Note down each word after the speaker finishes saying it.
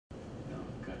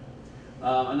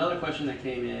Another question that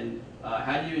came in,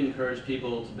 how do you encourage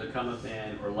people to become a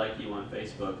fan or like you on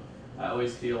Facebook? I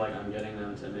always feel like I'm getting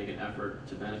them to make an effort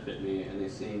to benefit me, and they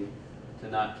seem to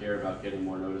not care about getting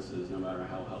more notices no matter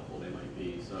how helpful they might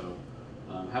be. So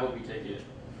how about we take it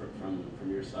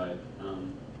from your side?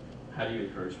 How do you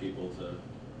encourage people to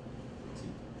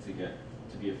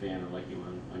be a fan or like you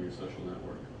on your social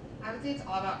network? I would say it's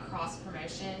all about cross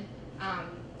promotion.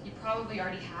 You probably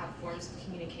already have forms of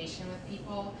communication with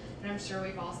people, and I'm sure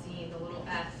we've all seen the little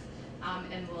F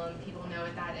emblem. People know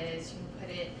what that is. You can put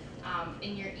it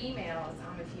in your emails.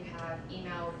 If you have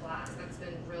email blasts, that's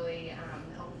been really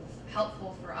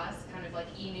helpful for us, kind of like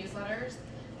e-newsletters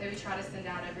that we try to send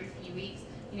out every few weeks.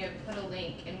 You know, put a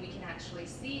link, and we can actually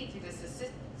see through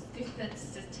the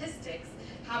statistics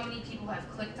how many people have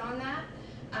clicked on that.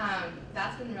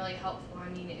 That's been really helpful. I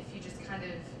mean, if you just kind of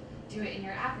do it in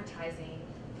your advertising,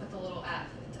 put the little F.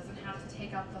 It doesn't have to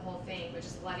take up the whole thing, but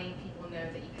just letting people know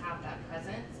that you have that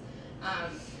presence.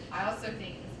 I also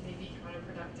think this may be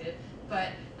counterproductive, but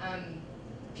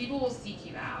people will seek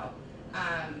you out.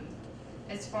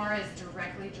 As far as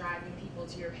directly driving people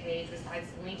to your page, besides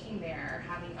linking there,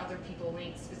 having other people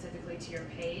link specifically to your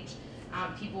page,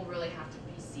 people really have to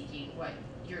be seeking what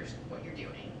you're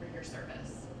doing for your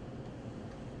service.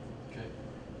 Okay.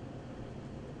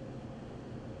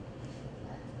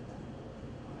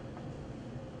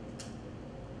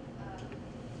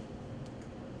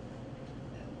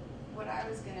 What I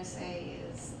was going to say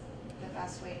is the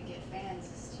best way to get fans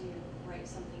is to write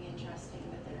something interesting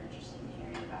that they're interested in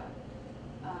hearing about.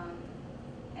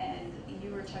 And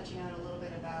you were touching on a little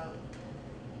bit about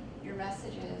your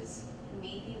messages.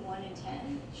 Maybe 1 in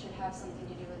 10 should have something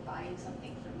to do with buying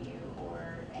something from you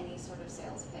or any sort of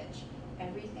sales pitch.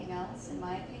 Everything else, in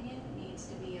my opinion, needs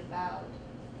to be about,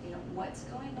 what's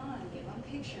going on. Give them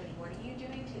pictures. What are you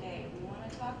doing today? We want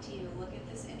to talk to you. Look at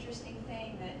this interesting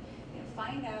thing that,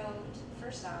 find out,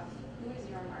 first off, who is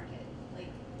your market?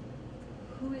 Like,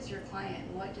 who is your client?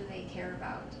 What do they care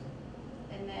about?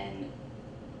 And then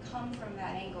come from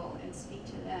that angle and speak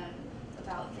to them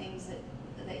about things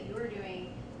that you're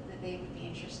doing that they would be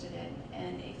interested in.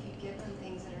 And if you give them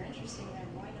things that are interesting, they're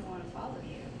going to want to follow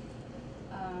you.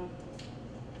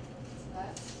 So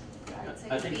that's,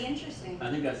 I would say, be interesting.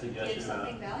 I think that suggestion give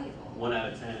something valuable. 1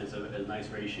 out of 10 is a nice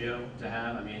ratio to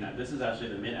have. I mean, this is actually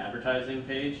the Mint advertising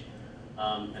page.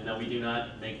 And no, we do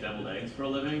not make deviled eggs for a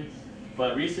living.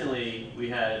 But recently, we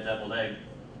had a deviled egg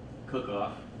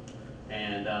cook-off,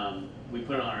 and we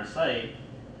put it on our site.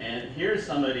 And here's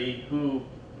somebody who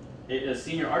is a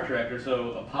senior art director,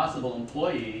 so a possible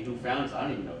employee who found, I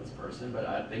don't even know this person,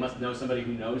 but they must know somebody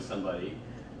who knows somebody.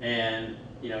 And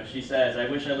she says, I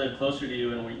wish I lived closer to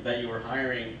you and that you were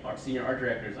hiring our senior art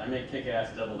directors. I make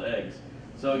kick-ass deviled eggs.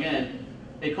 So again,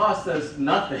 it costs us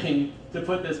nothing to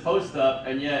put this post up,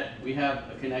 and yet we have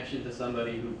a connection to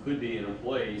somebody who could be an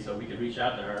employee, so we could reach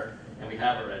out to her, and we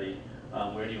have already.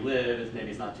 Where do you live? Maybe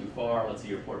it's not too far. Let's see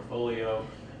your portfolio.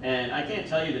 And I can't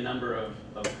tell you the number of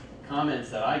comments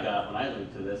that I got when I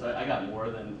linked to this. I got more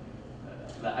than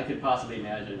I could possibly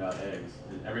imagine about eggs,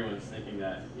 and everyone's thinking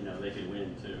that they could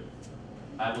win too.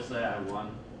 I will say I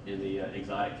won in the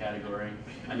exotic category.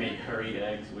 I made curried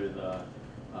eggs with a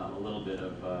little bit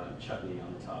of chutney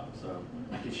on the top. So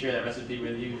I can share that recipe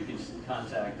with you. You can just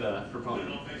contact the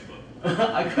proponent. Put it on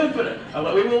Facebook. I could put it.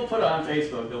 We will put it on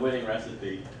Facebook, the winning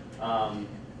recipe. Does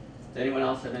anyone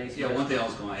else have any suggestions? Yeah, one thing I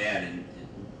was going to add, and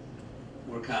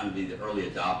we're kind of the early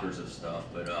adopters of stuff,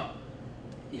 but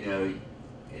in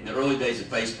the early days of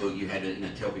Facebook, you had to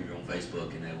tell people you're on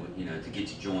Facebook, and they would to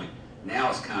get you joined. Now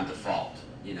it's kind of default.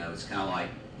 It's kind of like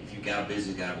if you got a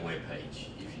business, you got to have a web page.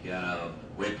 If you got a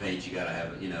web page, you got to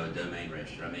have a domain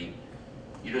register. I mean,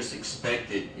 you're just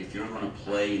expected, if you're going to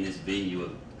play in this venue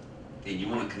and you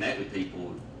want to connect with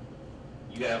people,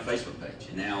 you got to have a Facebook page.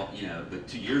 And now, but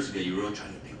 2 years ago, you were really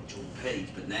trying to get people to join the page,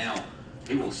 but now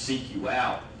people will seek you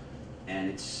out. And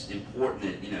it's important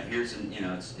that,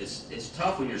 it's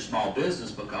tough when you're a small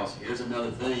business, because here's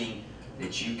another thing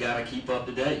that you got to keep up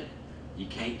to date. You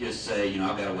can't just say,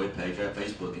 I've got a web page, I have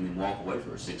Facebook, and then walk away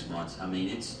for 6 months. I mean,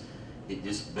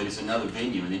 but it's another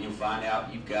venue, and then you'll find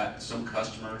out you've got some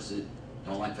customers that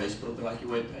don't like Facebook, they like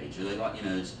your web page, or they like,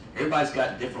 everybody's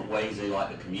got different ways they like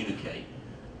to communicate.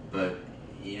 But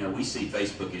we see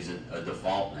Facebook as a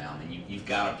default now. I mean, you've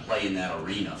got to play in that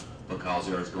arena, because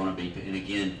there's going to be, and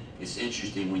again, it's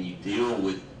interesting when you deal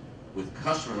with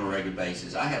customers on a regular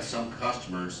basis. I have some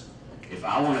customers, if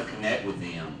I want to connect with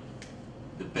them,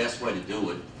 the best way to do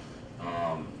it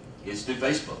is through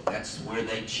Facebook. That's where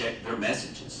they check their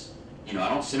messages. I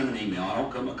don't send them an email, I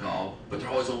don't give them a call, but they're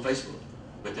always on Facebook.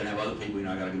 But then I have other people,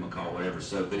 I got to give them a call, whatever.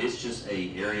 So, but it's just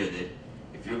a area that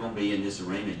if you're gonna be in this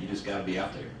arena, you just gotta be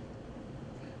out there.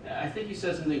 I think you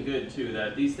said something good too,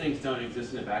 that these things don't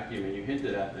exist in a vacuum, and you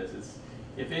hinted at this. It's,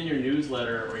 if in your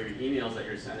newsletter or your emails that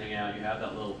you're sending out, you have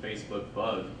that little Facebook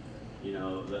bug, you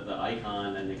know, the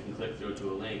icon, and they can click through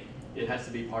to a link, it has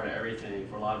to be part of everything.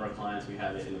 For a lot of our clients, we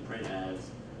have it in the print ads.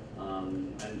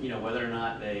 And you know, whether or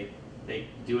not they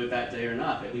do it that day or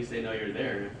not, at least they know you're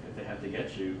there. If they have to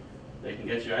get you, they can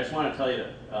get you. I just want to tell you,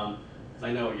 because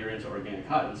I know you're into organic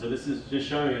cotton, so this is just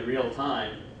showing in real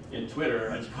time in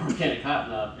Twitter. I just put organic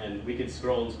cotton up, and we could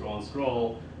scroll and scroll and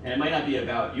scroll, and it might not be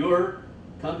about your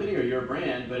company or your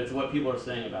brand, but it's what people are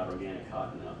saying about organic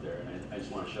cotton out there, and I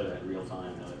just want to show that in real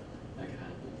time how that can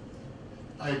happen.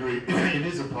 I agree. It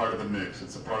is a part of the mix.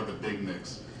 It's a part of the big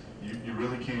mix. You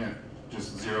really can't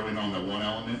just zero in on that one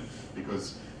element,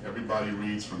 because everybody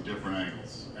reads from different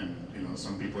angles. And you know,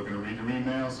 some people are going to read your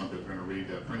email, some people are going to read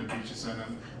that printed piece you send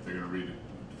them, they're going to read it,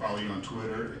 follow you on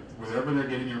Twitter, wherever they're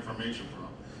getting your information from.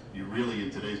 You really,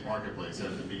 in today's marketplace,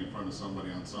 have to be in front of somebody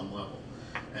on some level.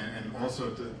 And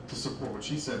also to support what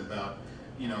she said about,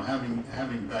 you know, having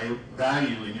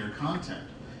value in your content.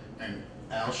 And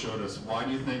Al showed us, why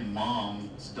do you think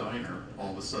Mom's Diner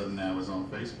all of a sudden now is on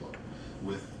Facebook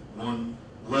with one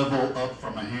level up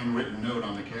from a handwritten note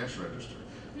on the cash register?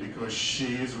 Because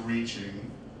she is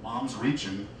reaching, Mom's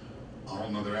reaching a whole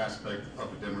nother aspect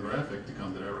of a demographic to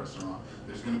come to that restaurant.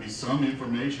 There's going to be some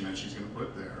information that she's going to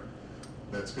put there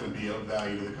that's going to be of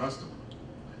value to the customer.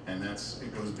 And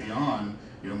it goes beyond,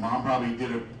 you know, Mom probably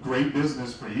did a great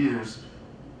business for years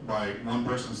by one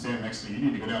person standing next to you. You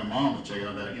need to go down to Mom's and check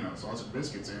out that, you know, sausage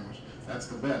biscuit sandwich. That's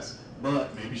the best.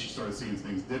 But maybe she started seeing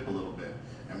things dip a little bit.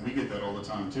 And we get that all the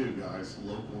time too, guys.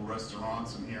 Local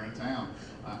restaurants and here in town.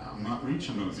 I'm not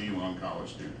reaching those Elon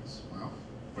College students. Well,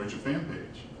 where's your fan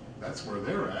page? That's where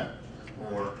they're at.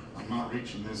 Or I'm not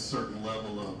reaching this certain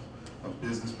level of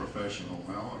business professional.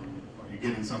 Well, are you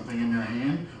getting something in your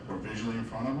hand or visually in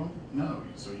front of them? No.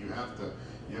 So you have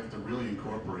to really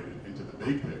incorporate it into the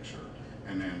big picture,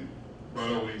 and then, but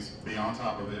always be on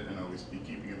top of it and always be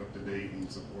keeping it up to date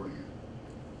and supporting it.